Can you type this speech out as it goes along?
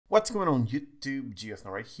What's going on YouTube,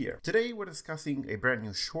 GeoSnow right here. Today we're discussing a brand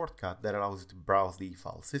new shortcut that allows you to browse the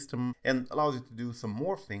file system and allows you to do some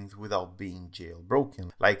more things without being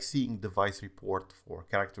jailbroken, like seeing device report for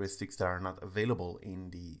characteristics that are not available in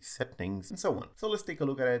the settings and so on. So let's take a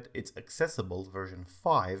look at it. It's accessible version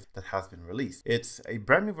 5 that has been released. It's a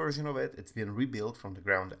brand new version of it. It's been rebuilt from the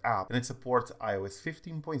ground up and it supports iOS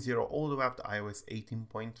 15.0 all the way up to iOS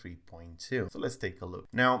 18.3.2. So let's take a look.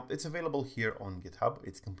 Now it's available here on GitHub.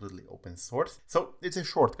 It's completely open source. So it's a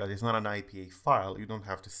shortcut. It's not an IPA file. You don't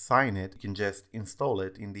have to sign it. You can just install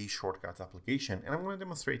it in the shortcuts application. And I'm going to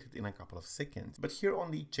demonstrate it in a couple of seconds. But here on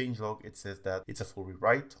the changelog, it says that it's a full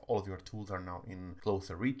rewrite. All of your tools are now in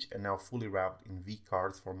closer reach and now fully wrapped in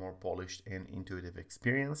vCards for more polished and intuitive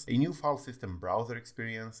experience. A new file system browser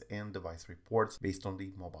experience and device reports based on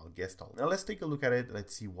the mobile gestalt. Now let's take a look at it.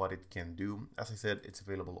 Let's see what it can do. As I said, it's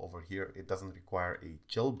available over here. It doesn't require a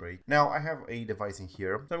jailbreak. Now I have a device in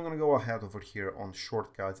here. So I'm going to go ahead over here on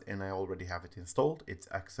shortcuts and I already have it installed. It's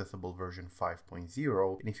accessible version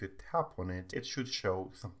 5.0 and if you tap on it, it should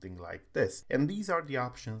show something like this. And these are the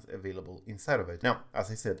options available inside of it. Now, as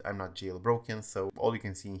I said, I'm not jailbroken, so all you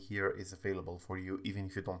can see in here is available for you even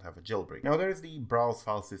if you don't have a jailbreak. Now there's the browse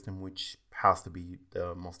file system, which has to be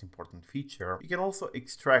the most important feature. You can also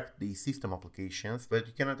extract the system applications, but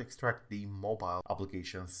you cannot extract the mobile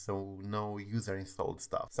applications, so no user installed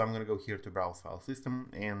stuff. So I'm going to go here to browse file system,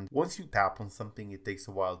 and once you tap on something, it takes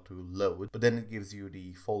a while to load, but then it gives you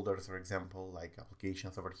the folders, for example, like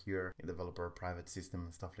applications over here in developer, private system,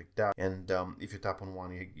 and stuff like that. And if you tap on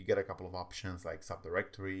one, you get a couple of options like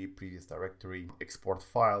subdirectory, previous directory, export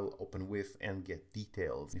file, open with, and get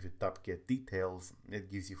details. If you tap get details,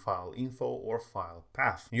 it gives you file info or file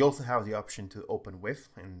path. You also have the option to open with,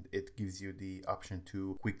 and it gives you the option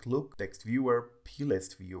to quick look, text viewer,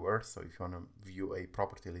 plist viewer, so if you want to view a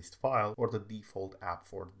property list file, or the default app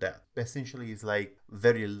for that. Essentially is like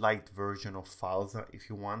very light version of Falza if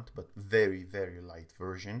you want, but very light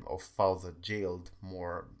version of Falza jailed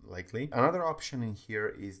more likely. Another option in here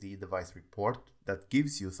is the device report that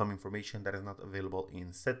gives you some information that is not available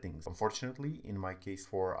in settings. Unfortunately, in my case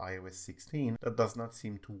for iOS 16, that does not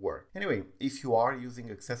seem to work. Anyway, if you are using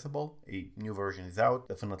Accessible, a new version is out.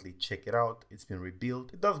 Definitely check it out. It's been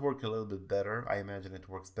rebuilt. It does work a little bit better. I imagine it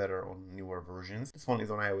works better on newer versions. This one is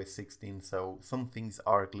on iOS 16, so some things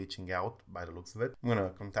are glitching out by the looks of it. I'm gonna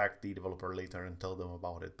contact the developer later and tell them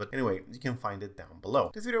about it. But anyway, you can find it down below.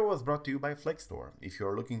 This video was brought to you by FlexStore. If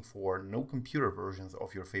you're looking for no computer versions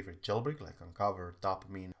of your favorite jailbreak like Uncover,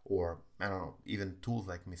 Dopamine, or I don't know, even tools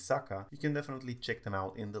like Misaka, you can definitely check them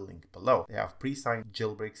out in the link below. They have pre-signed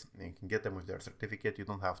jailbreaks and you can get them with their certificate. You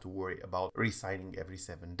don't have to worry about re-signing every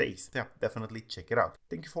 7 days. Yeah, definitely check it out.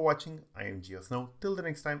 Thank you for watching. I am GeoSnow. Till the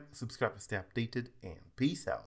next time, subscribe to stay updated and peace out.